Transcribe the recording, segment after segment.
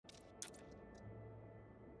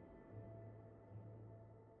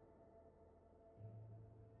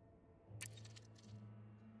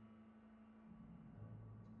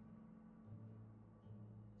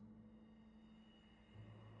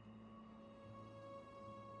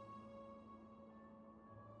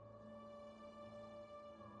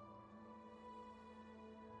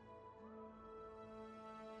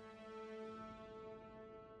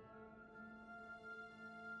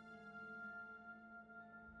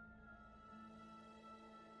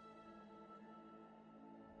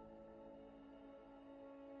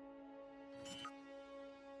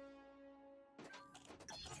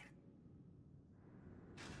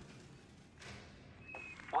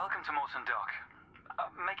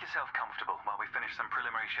Make yourself comfortable while we finish some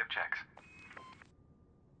preliminary ship checks.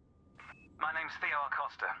 My name's Theo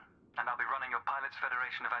Acosta, and I'll be running your Pilots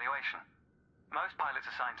Federation evaluation. Most pilots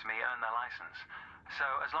assigned to me earn their license, so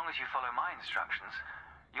as long as you follow my instructions,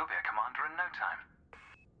 you'll be a commander in no time.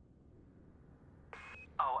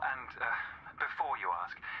 Oh, and before you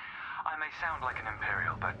ask, I may sound like an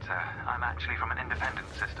Imperial, but I'm actually from an independent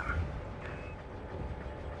system.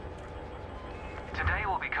 Today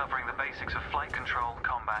we'll be covering the basics of flight control,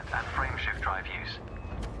 combat, and frameshift drive use.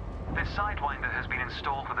 This Sidewinder has been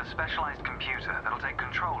installed with a specialized computer that'll take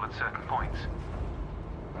control at certain points.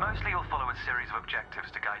 Mostly you'll follow a series of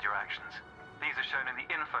objectives to guide your actions. These are shown in the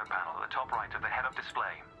info panel at the top right of the head-up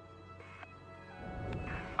display.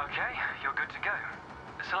 Okay, you're good to go.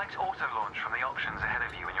 Select auto launch from the options ahead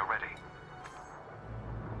of you when you're ready.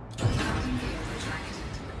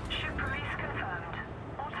 Ship release confirmed.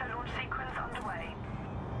 Auto launch sequence underway.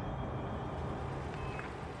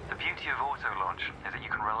 The beauty of auto launch is that you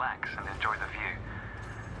can relax and enjoy the view.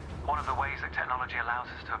 One of the ways that technology allows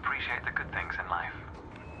us to appreciate the good things in life.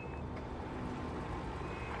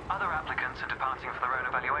 Other applicants are departing for their own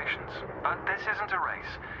evaluations, but this isn't a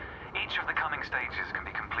race. Each of the coming stages can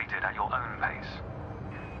be completed at your own pace.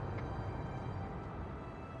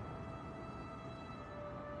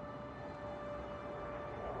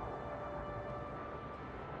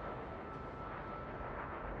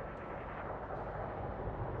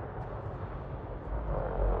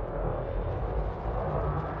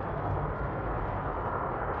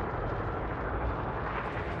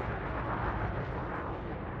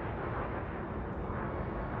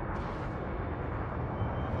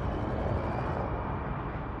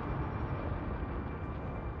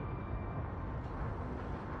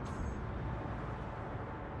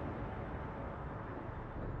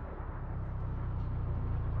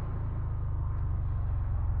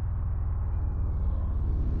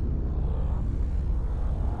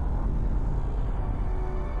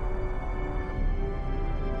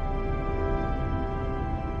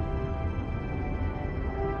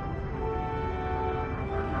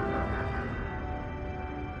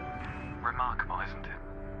 Remarkable, isn't it?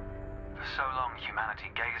 For so long, humanity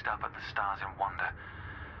gazed up at the stars in wonder.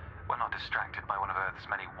 We're not distracted by one of Earth's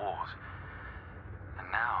many wars. And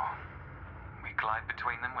now, we glide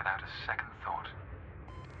between them without a second thought.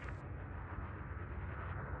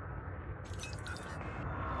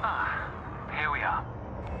 Here we are.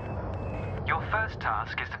 Your first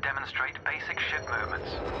task is to demonstrate basic ship movements.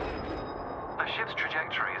 A ship's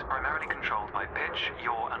trajectory is primarily controlled by pitch,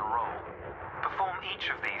 yaw, and roll. Perform each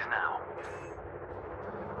of these now.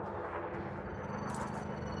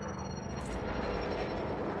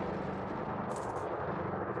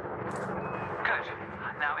 Good.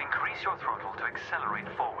 Now increase your throttle to accelerate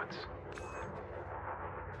forwards.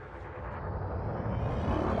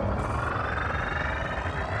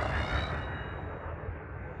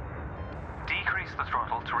 Decrease the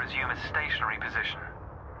throttle to resume a stationary position.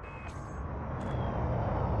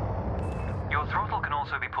 Your throttle can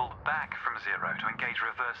also be pulled back from zero to engage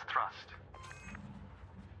reverse thrust.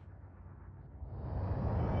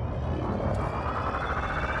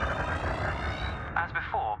 As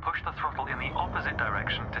before, push the throttle in the opposite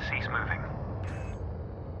direction to cease moving.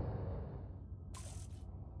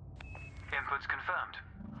 Inputs confirmed.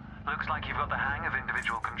 Looks like you've got the hang of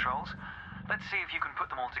individual controls. Let's see if you can put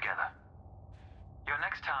them all together. Your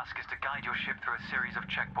next task is to guide your ship through a series of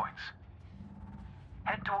checkpoints.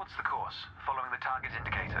 Head towards the course, following the target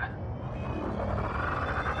indicator.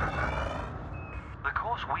 The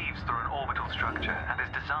course weaves through an orbital structure and is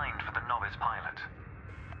designed for the novice pilot.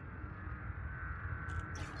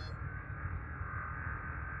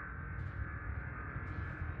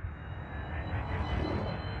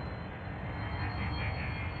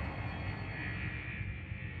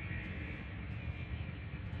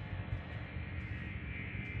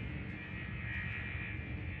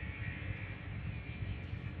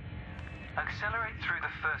 Accelerate through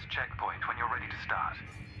the first checkpoint when you're ready to start.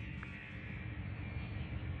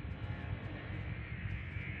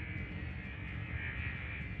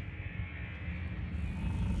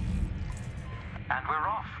 And we're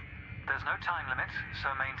off. There's no time limit, so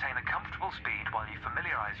maintain a comfortable speed while you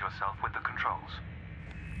familiarize yourself with the controls.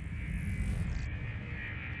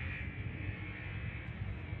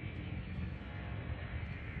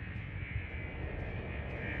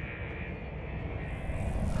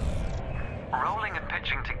 Rolling and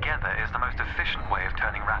pitching together is the most efficient way of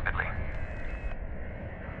turning rapidly.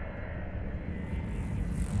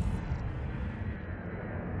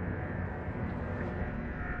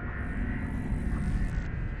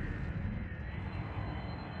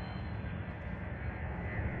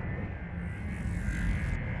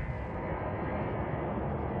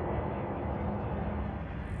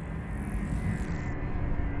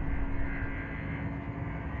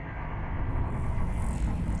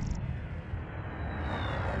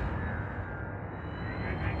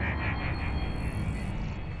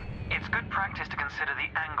 practice to consider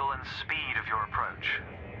the angle and speed of your approach.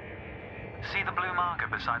 See the blue marker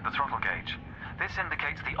beside the throttle gauge? This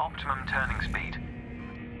indicates the optimum turning speed.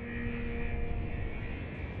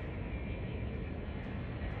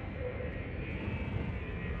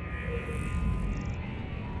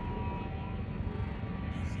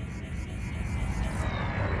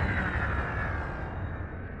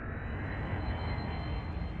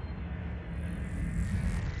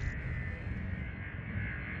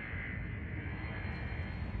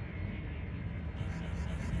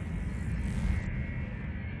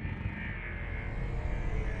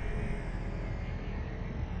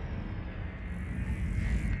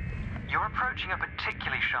 You're approaching a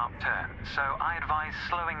particularly sharp turn, so I advise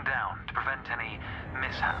slowing down to prevent any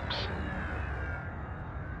mishaps.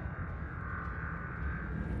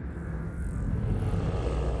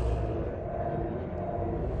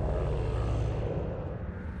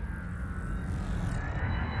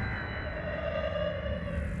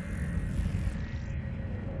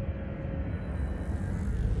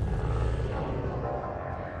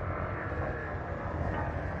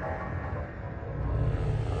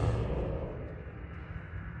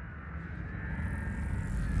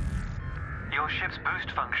 Your ship's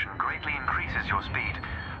boost function greatly increases your speed,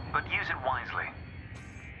 but use it wisely.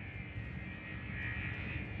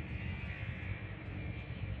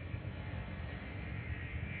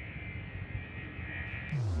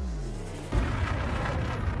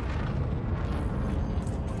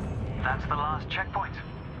 That's the last checkpoint.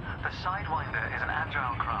 The Sidewinder is an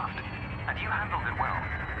agile craft, and you handled it well.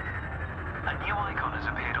 A new icon has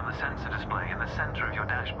appeared on the sensor display in the center of your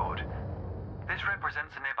dashboard. This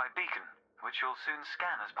represents a nearby beacon, which you'll soon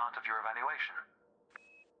scan as part of your evaluation.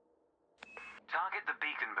 Target the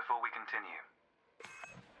beacon before we continue.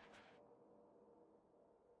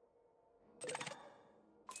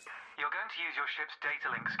 You're going to use your ship's data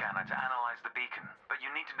link scanner to analyze the beacon, but you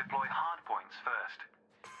need to deploy hardpoints first.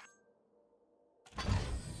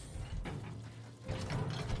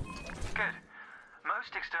 Good.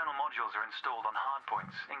 Most external modules are installed on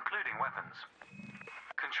hardpoints, including weapons.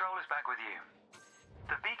 Control is back with you.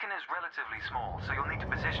 The beacon is relatively small, so you'll need to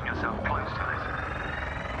position yourself close to it.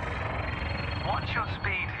 Watch your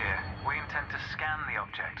speed here. We intend to scan the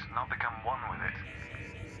object, not become one with it.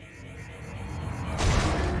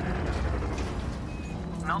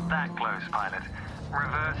 Not that close, pilot.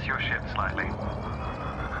 Reverse your ship slightly.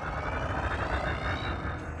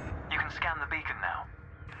 You can scan the beacon now.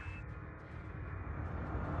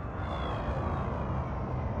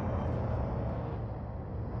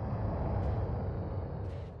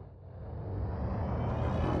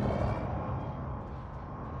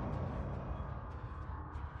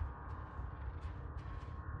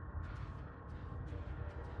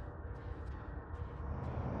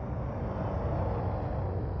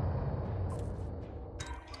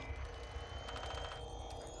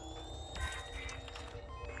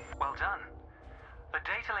 Well done. The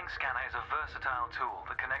data link scanner is a versatile tool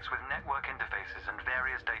that connects with network interfaces and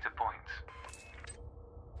various data points.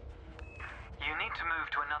 You need to move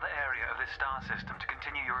to another area of this star system to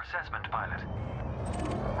continue your assessment, pilot.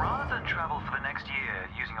 Rather than travel for the next year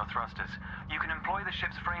using your thrusters, you can employ the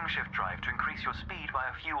ship's frameshift drive to increase your speed by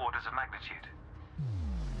a few orders of magnitude.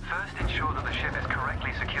 First, ensure that the ship is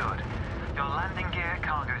correctly secured. Your landing gear,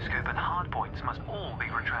 cargo scoop, and hardpoints must all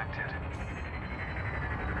be retracted.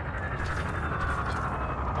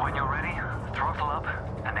 When you're ready, throttle up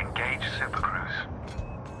and engage Super Cruise.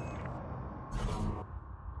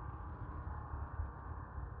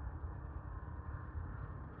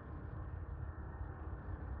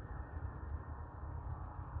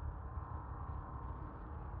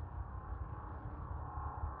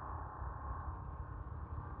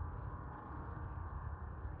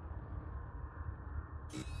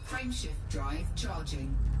 Frameshift drive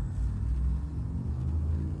charging.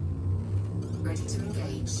 Ready to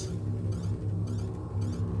engage.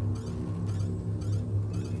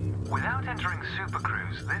 Without entering Super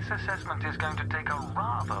Cruise, this assessment is going to take a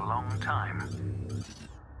rather long time.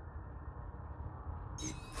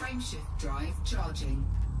 Frameshift drive charging.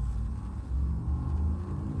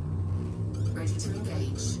 Ready to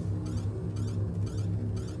engage.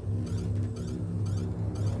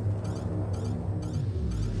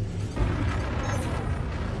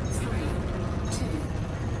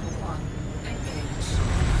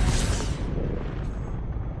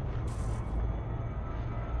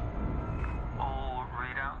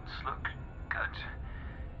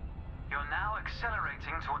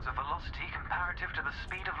 Accelerating towards a velocity comparative to the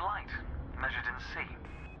speed of light, measured in c.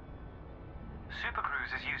 Super Cruise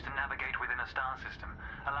is used to navigate within a star system,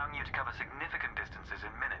 allowing you to cover significant distances in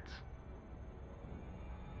minutes.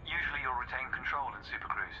 Usually you'll retain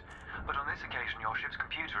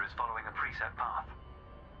preset path.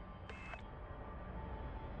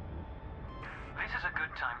 This is a good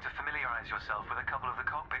time to familiarize yourself with a couple of the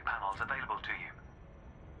cockpit panels available to you.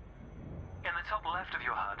 In the top left of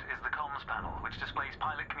your HUD is the comms panel, which displays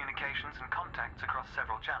pilot communications and contacts across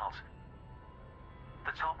several channels.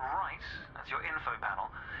 The top right, that's your info panel.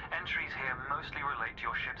 Entries here mostly relate to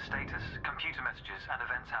your ship's status, computer messages, and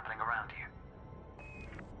events happening around you.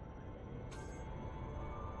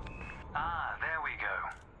 Ah, there we go.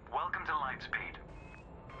 Welcome to Lightspeed.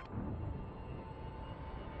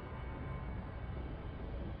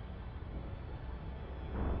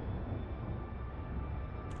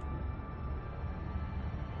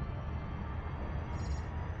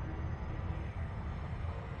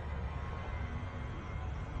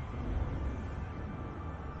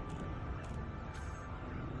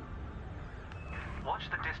 Watch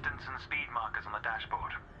the distance and speed markers on the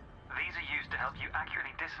dashboard. These are used to help you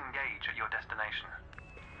accurately disengage at your destination.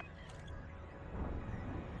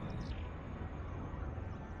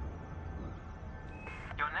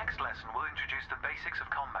 Your next lesson will introduce the basics of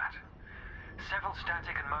combat. Several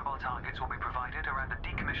static and mobile targets will be provided around a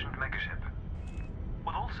decommissioned megaship.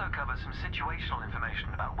 We'll also cover some situational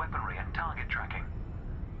information about weaponry and target tracking.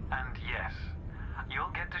 And yes,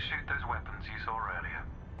 you'll get to shoot those weapons you saw earlier.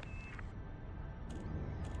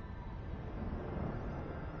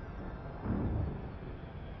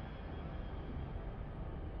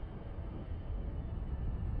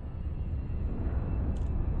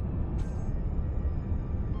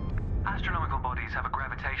 Astronomical bodies have a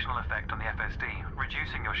gravitational effect on the FSD,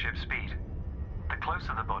 reducing your ship's speed. The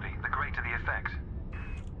closer the body, the greater the effect.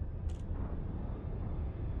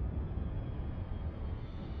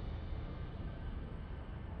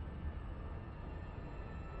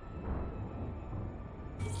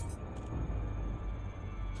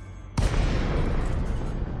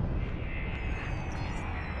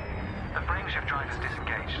 The frameshift drive is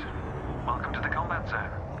disengaged. Welcome to the combat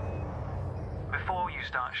zone. Before you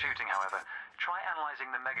start shooting, however, try analyzing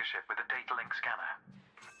the megaship with a data link scanner.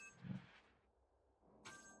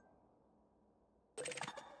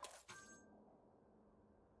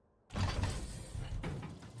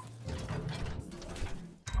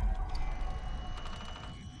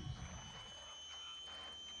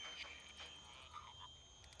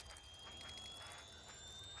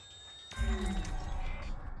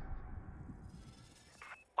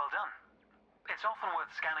 Well done. It's often worth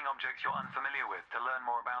scanning objects you're unfamiliar with to learn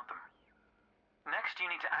more about them. Next, you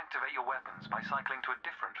need to activate your weapons by cycling to a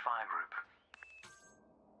different fire group.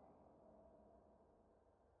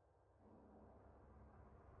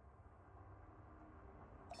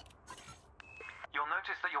 You'll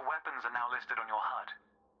notice that your weapons are now listed on your HUD.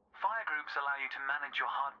 Fire groups allow you to manage your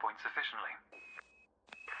hardpoints efficiently.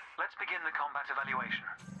 Let's begin the combat evaluation.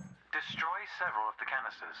 Destroy several of the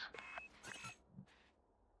canisters.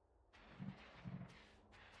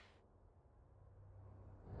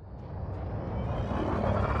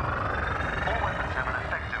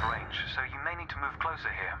 So you may need to move closer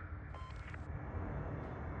here.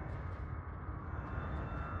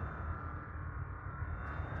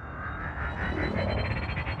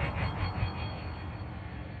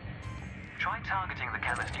 Try targeting the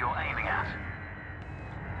canister you're aiming at.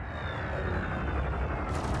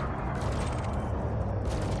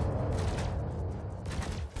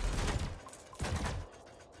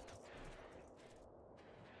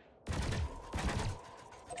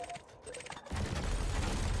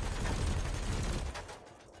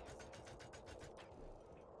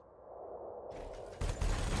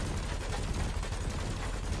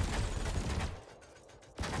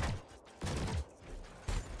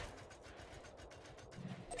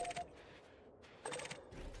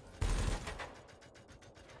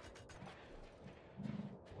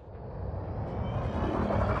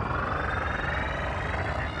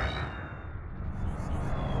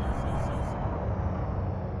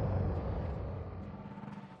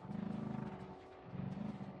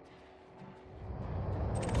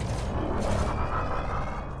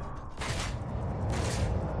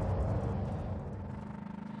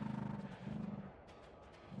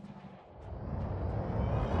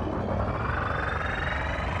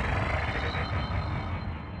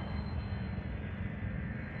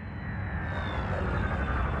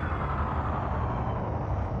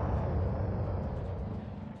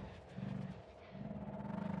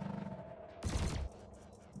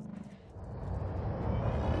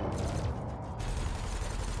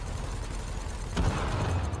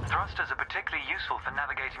 Thrusters are particularly useful for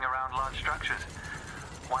navigating around large structures.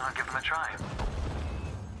 Why not give them a try?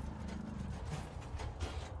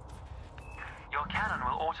 Your cannon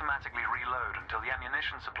will automatically reload until the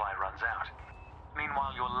ammunition supply runs out.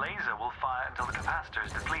 Meanwhile, your laser will fire until the capacitor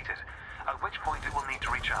is depleted, at which point it will need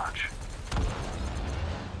to recharge.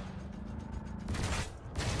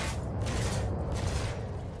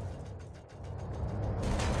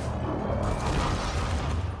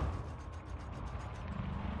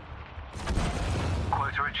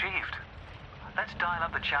 Quota achieved. Let's dial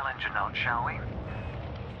up the challenge a notch, shall we?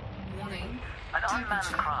 Warning. An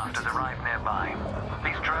unmanned craft has arrived nearby.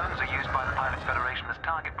 These drones are used by the Pilots Federation as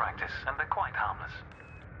target practice, and they're quite harmless.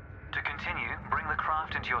 To continue, bring the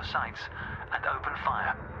craft into your sights and open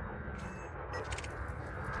fire.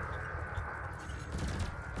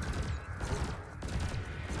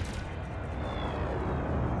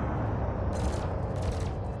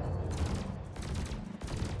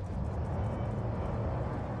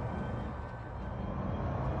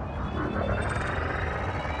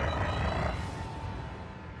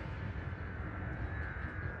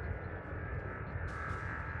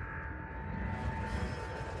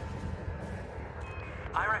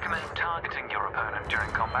 I recommend targeting your opponent during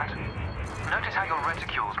combat. Notice how your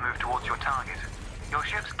reticules move towards your target. Your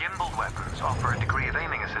ship's gimbaled weapons offer a degree of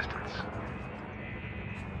aiming assistance.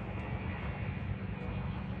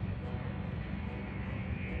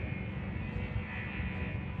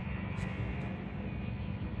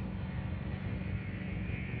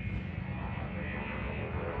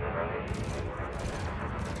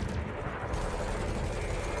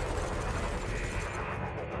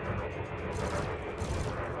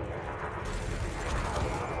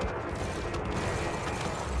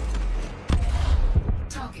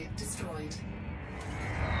 Target destroyed.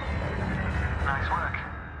 Nice work.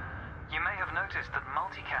 You may have noticed that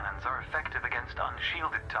multi-cannons are effective against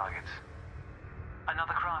unshielded targets.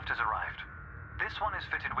 Another craft has arrived. This one is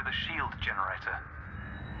fitted with a shield generator.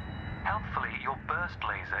 Helpfully, your burst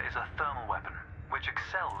laser is a thermal weapon, which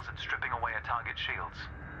excels at stripping away a target's shields.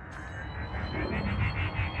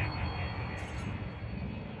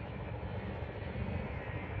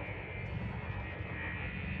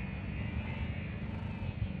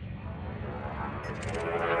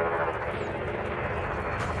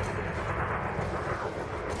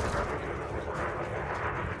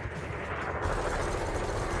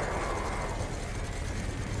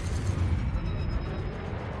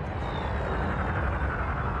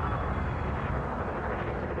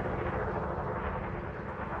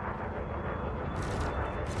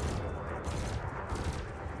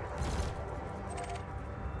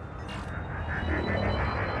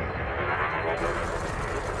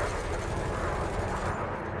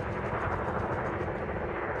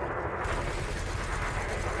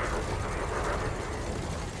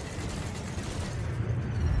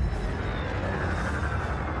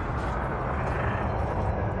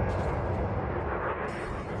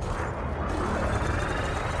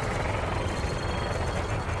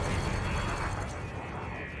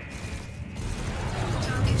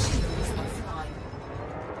 Target shields offline.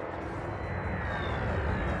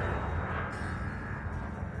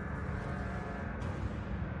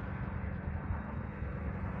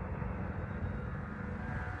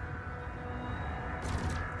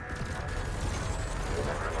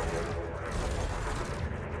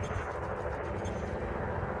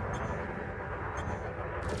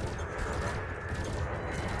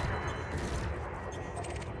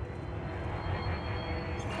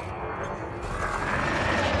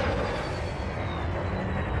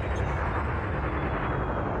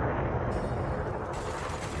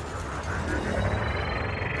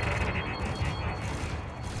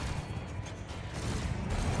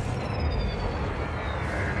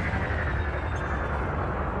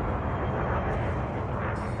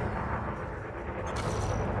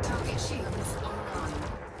 Target shields online.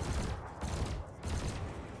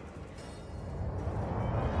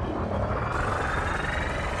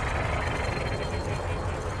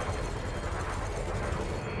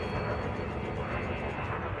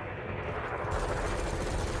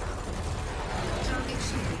 Target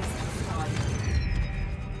shields offline.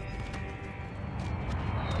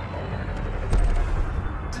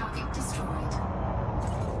 Target destroyed.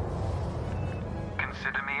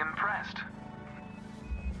 Consider me impressed.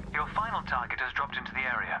 Your final target has dropped into the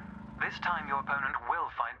area. This time your opponent will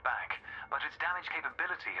fight back, but its damage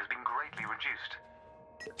capability has been greatly reduced.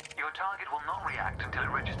 Your target will not react until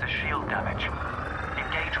it registers shield damage.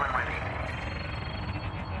 Engage when ready.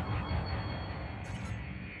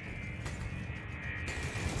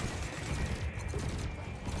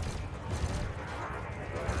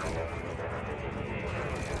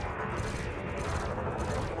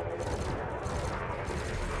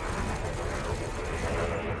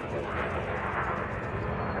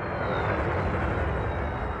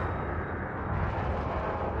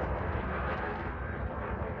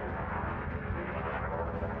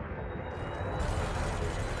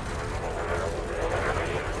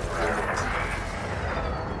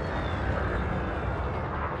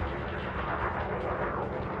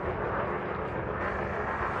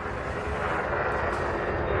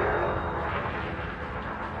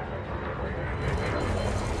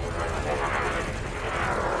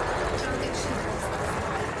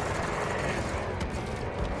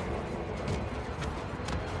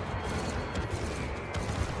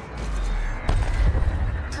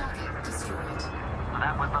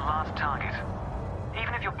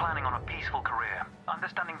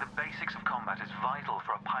 vital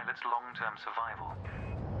for a pilot's long-term survival.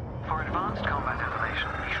 For advanced combat information,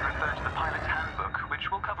 you should refer to the pilot's handbook, which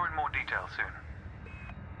we'll cover in more detail soon.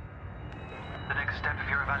 The next step of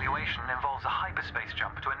your evaluation involves a hyperspace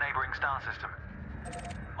jump to a neighboring star system.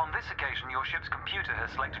 On this occasion, your ship's computer has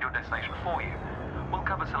selected your destination for you. We'll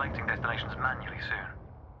cover selecting destinations manually soon.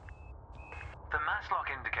 The mass lock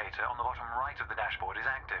indicator on the bottom right of the dashboard is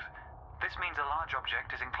active. This means a large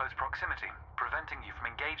object is in close proximity, preventing you from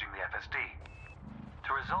engaging the FSD.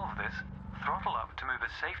 To resolve this, throttle up to move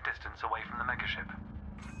a safe distance away from the megaship.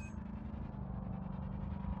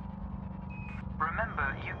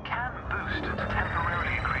 Remember, you can boost to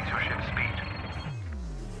temporarily increase your ship's speed.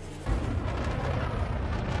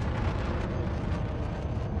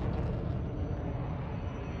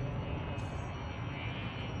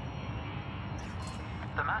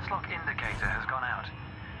 The mass lock indicator has gone out.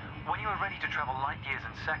 When you are ready to travel light years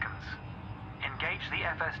in seconds, engage the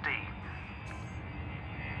FSD.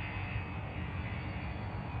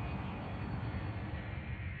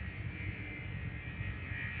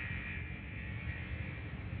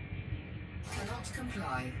 Cannot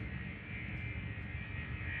comply.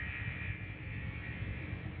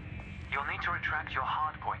 You'll need to retract your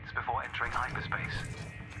hard points before entering hyperspace.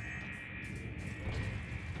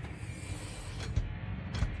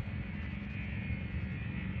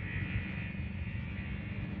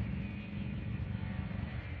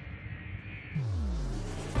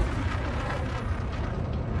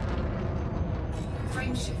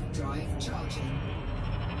 Frameshift drive charging.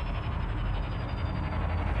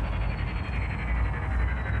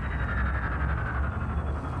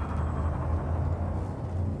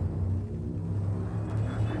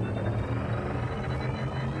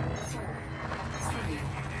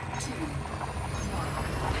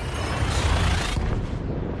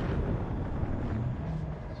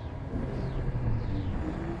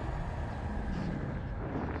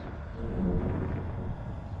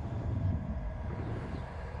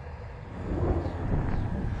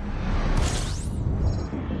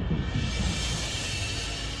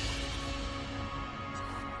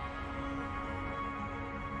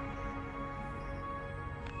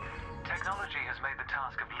 Technology has made the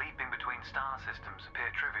task of leaping between star systems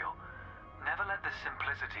appear trivial. Never let this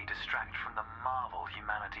simplicity distract from the marvel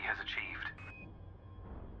humanity has achieved.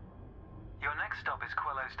 Your next stop is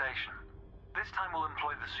Quello Station. This time we'll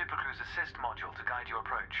employ the Supercruise Assist module to guide your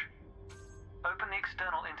approach. Open the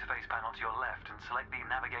external interface panel to your left and select the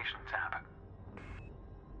Navigation tab.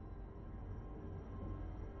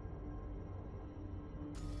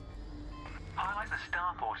 Highlight the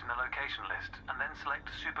starport in the location list and then select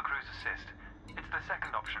Supercruise Assist. It's the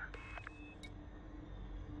second option.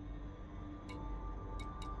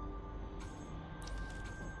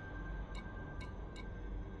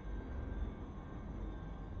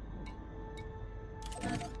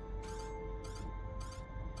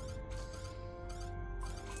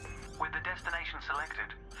 With the destination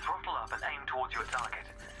selected, throttle up and aim towards your target.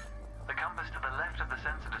 The compass to the left of the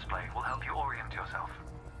sensor display will help you orient yourself.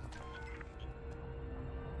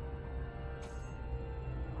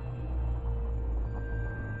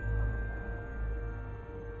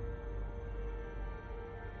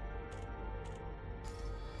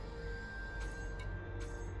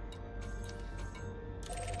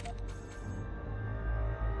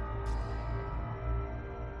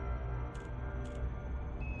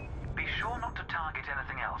 Sure not to target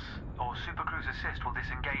anything else, or Supercruise Assist will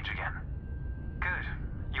disengage again. Good.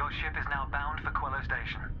 Your ship is now bound for Quello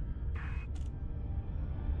Station.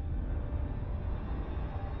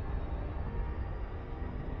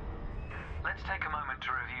 Let's take a moment to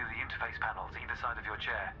review the interface panels either side of your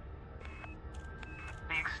chair.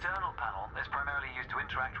 The external panel is primarily used to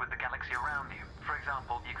interact with the galaxy around you. For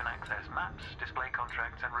example, you can access maps, display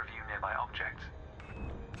contracts, and review nearby objects.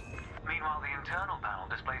 Meanwhile, the internal panel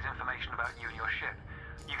displays information about you and your ship.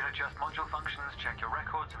 You can adjust module functions, check your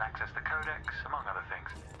records, and access the codex, among other things.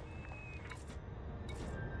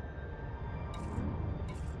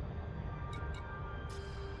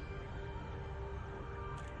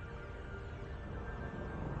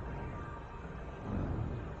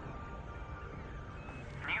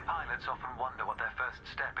 New pilots often wonder what their first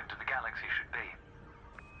step into the galaxy should be.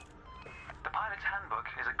 The pilot's handbook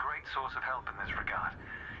is a great source of help in this regard.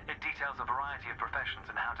 It details a variety of professions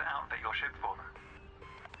and how to outfit your ship for them.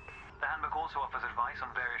 The handbook also offers advice on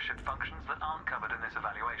various ship functions that aren't covered in this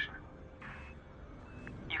evaluation.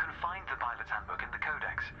 You can find the pilot's handbook in the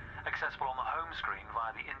codex, accessible on the home screen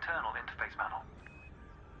via the internal interface panel.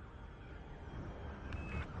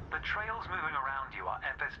 The trails moving around you are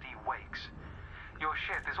FSD wakes. Your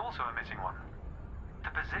ship is also emitting one.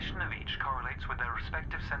 The position of each correlates with their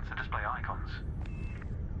respective sensor display icons.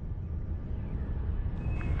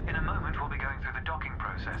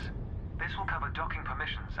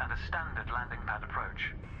 sequence and a standard landing pad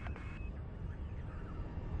approach.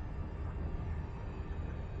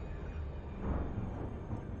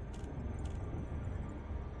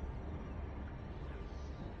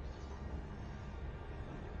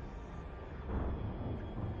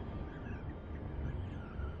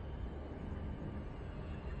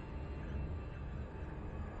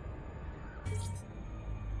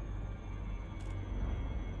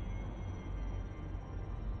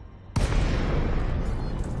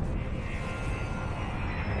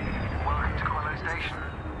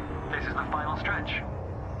 This is the final stretch.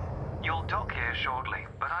 You'll dock here shortly,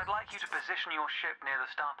 but I'd like you to position your ship near the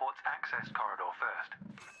starport's access corridor first.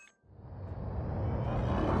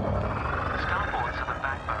 Starports are the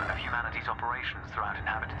backbone of humanity's operations throughout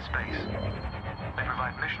inhabited space. They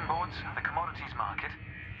provide mission boards, the commodities market,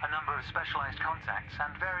 a number of specialized contacts,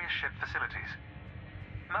 and various ship facilities.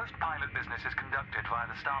 Most pilot business is conducted via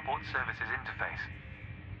the Starport Services interface.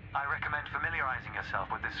 I recommend familiarizing yourself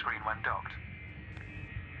with this screen when docked.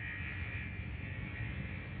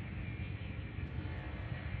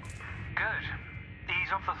 Good.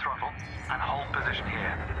 Ease off the throttle and hold position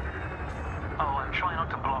here. Oh, and try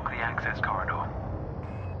not to block the access corridor.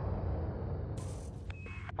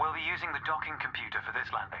 We'll be using the docking computer for this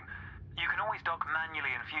landing. You can always dock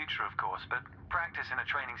manually in future, of course, but practice in a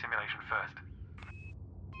training simulation first.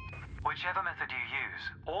 Whichever method you use,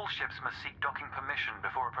 all ships must seek docking permission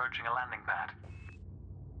before approaching a landing pad.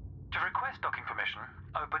 To request docking permission,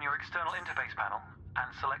 open your external interface panel and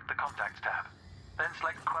select the Contacts tab. Then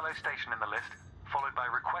select Quello Station in the list, followed by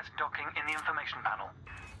Request Docking in the information panel.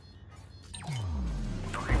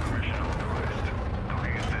 Docking permission authorized.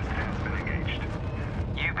 Docking assist has been engaged.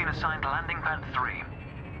 You've been assigned Landing Pad 3.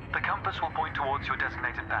 The compass will point towards your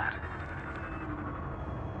designated pad.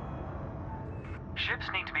 Ships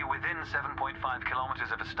need to be within 7.5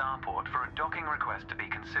 kilometers of a starport for a docking request to be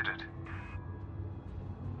considered.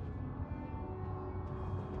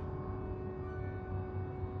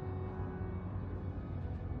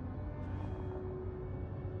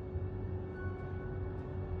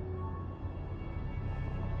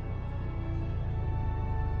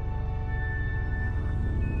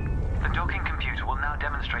 The docking computer will now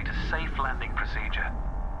demonstrate a safe landing procedure.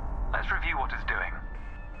 Let's review what it's doing.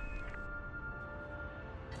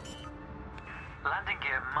 Landing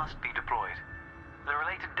gear must be deployed. The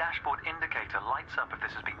related dashboard indicator lights up if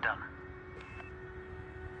this has been done.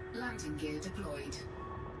 Landing gear deployed.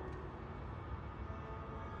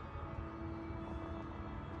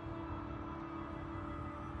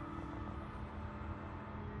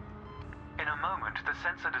 In a moment, the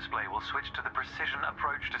sensor display will switch to the precision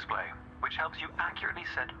approach display, which helps you accurately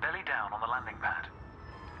set belly down on the landing pad.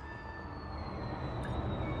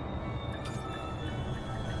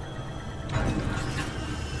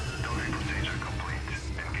 Docking procedure complete.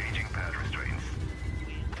 Engaging pad restraints.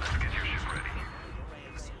 Let's get your ship ready.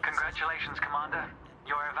 Congratulations, Commander.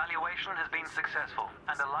 Your evaluation has been successful,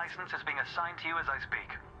 and a license is being assigned to you as I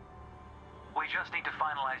speak. We just need to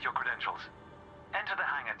finalize your credentials. Enter the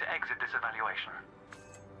hangar to exit this evaluation.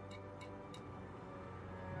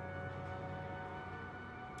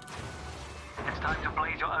 It's time to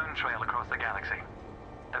blaze your own trail across the galaxy.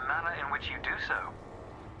 The manner in which you do so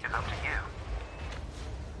is up to you.